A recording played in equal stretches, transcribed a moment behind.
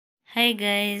Hi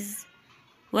guys,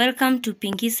 welcome to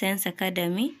Pinky Science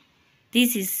Academy.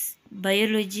 This is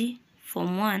Biology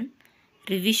Form 1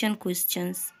 revision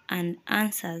questions and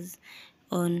answers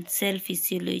on cell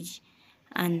physiology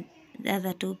and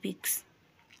other topics.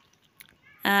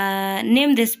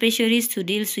 Name the specialist who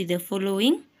deals with the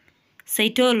following.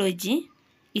 Cytology,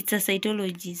 it's a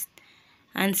cytologist,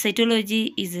 and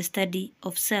cytology is the study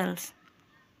of cells.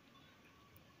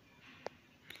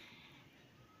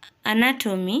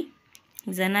 Anatomy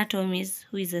is anatomist,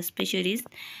 who is a specialist,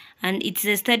 and it's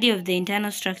the study of the internal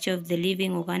structure of the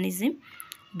living organism.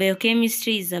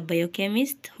 Biochemistry is a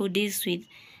biochemist who deals with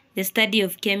the study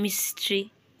of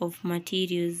chemistry of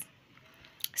materials.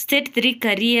 State 3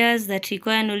 careers that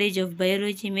require knowledge of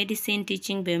biology, medicine,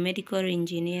 teaching, biomedical,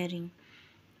 engineering.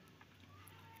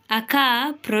 A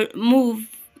car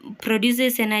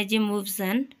produces energy, moves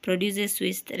and produces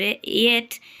waste,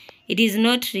 yet it is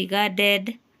not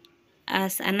regarded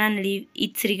as a non-living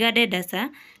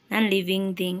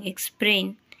thing.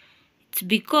 Explain. It's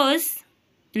because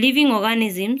living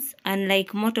organisms,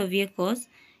 unlike motor vehicles,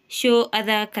 show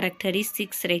other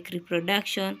characteristics like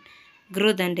reproduction,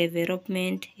 growth and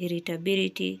development,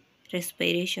 irritability,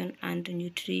 respiration, and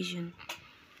nutrition.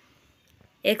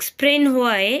 Explain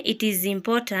why it is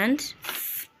important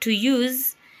to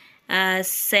use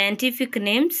scientific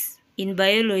names in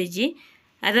biology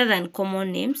other than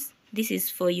common names. This is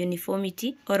for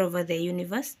uniformity all over the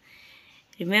universe.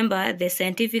 Remember, the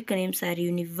scientific names are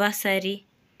universally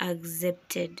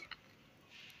accepted.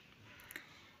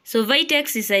 So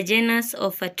Vitex is a genus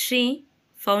of a tree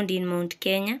found in Mount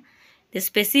Kenya. The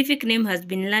specific name has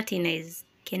been Latinized,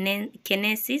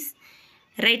 Kenensis.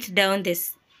 Write down the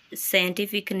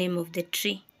scientific name of the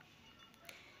tree.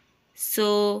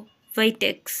 So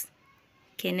Vitex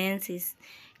Kenensis,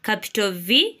 capital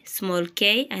V, small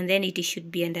k, and then it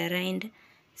should be underlined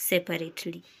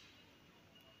separately.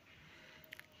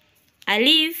 A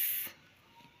leaf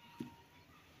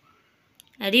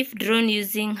drawn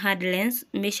using hard lens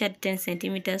measured 10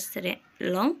 centimeters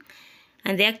long,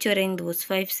 and the actual length was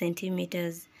 5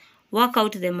 centimeters. Work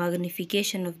out the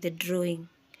magnification of the drawing.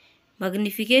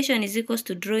 Magnification is equals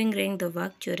to drawing length of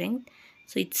actual length,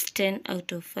 so it's 10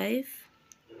 out of 5.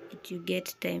 You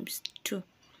get times 2.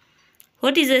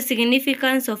 What is the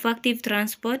significance of active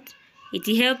transport? It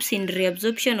helps in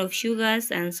reabsorption of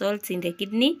sugars and salts in the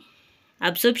kidney,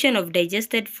 absorption of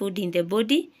digested food in the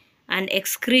body, and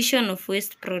excretion of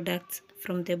waste products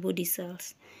from the body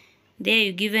cells. There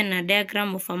you're given a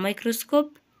diagram of a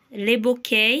microscope. Label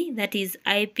K, that is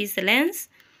eyepiece lens.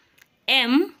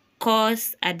 M,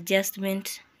 coarse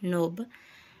adjustment knob.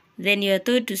 Then you are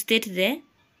told to state the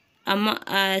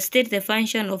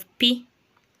function of P.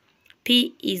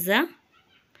 P is a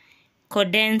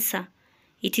condenser.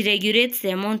 It regulates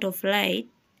the amount of light.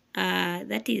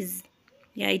 It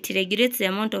regulates the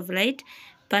amount of light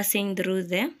passing through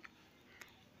the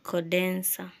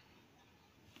condenser.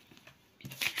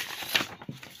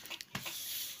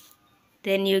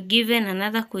 Then you're given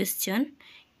another question.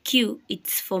 Q,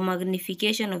 it's for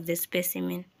magnification of the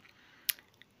specimen.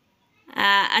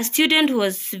 A student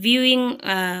was viewing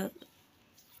a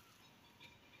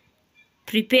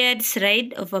prepared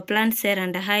slide of a plant cell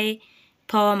under high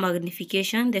power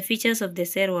magnification. The features of the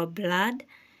cell were blurred.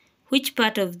 Which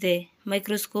part of the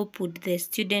microscope would the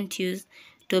student use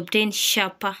to obtain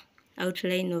sharper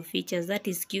outline of features? That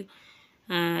is Q.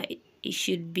 It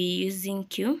should be using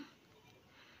Q.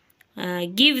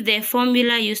 Give the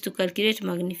formula used to calculate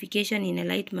magnification in a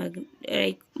light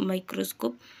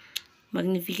microscope.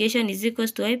 Magnification is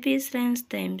equals to eyepiece lens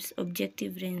times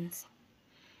objective lens.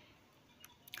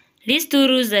 List 2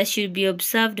 rules that should be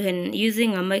observed when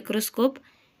using a microscope.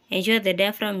 Ensure the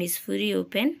diaphragm is fully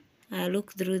open.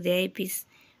 Look through the eyepiece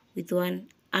with one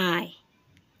eye.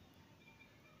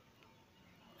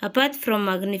 Apart from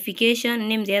magnification,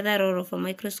 name the other role of a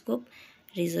microscope.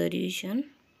 Resolution.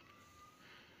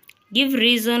 Give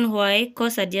reason why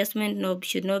coarse adjustment knob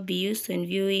should not be used when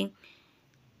viewing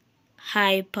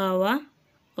high power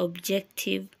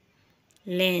objective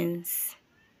lens.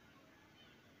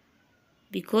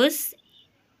 Because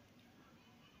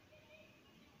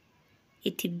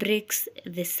it breaks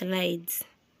the slides.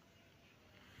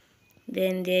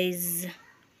 Then there is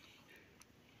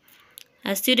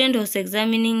a student was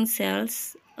examining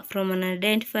cells from an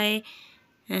identified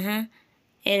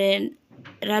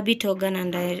rabbit organ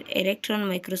under electron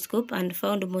microscope and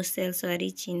found most cells were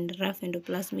rich in rough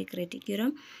endoplasmic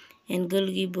reticulum and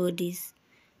Golgi bodies.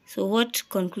 So what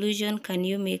conclusion can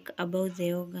you make about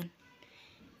the organ?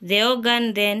 The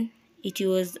organ then, it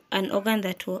was an organ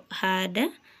that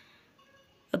had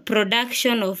a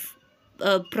production of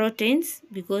proteins,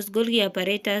 because Golgi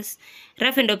apparatus,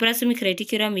 rough endoplasmic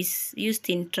reticulum is used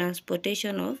in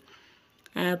transportation of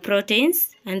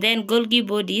proteins, and then Golgi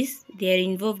bodies, they are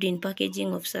involved in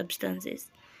packaging of substances.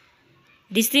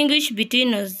 Distinguish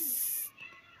between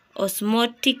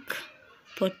osmotic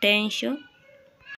potential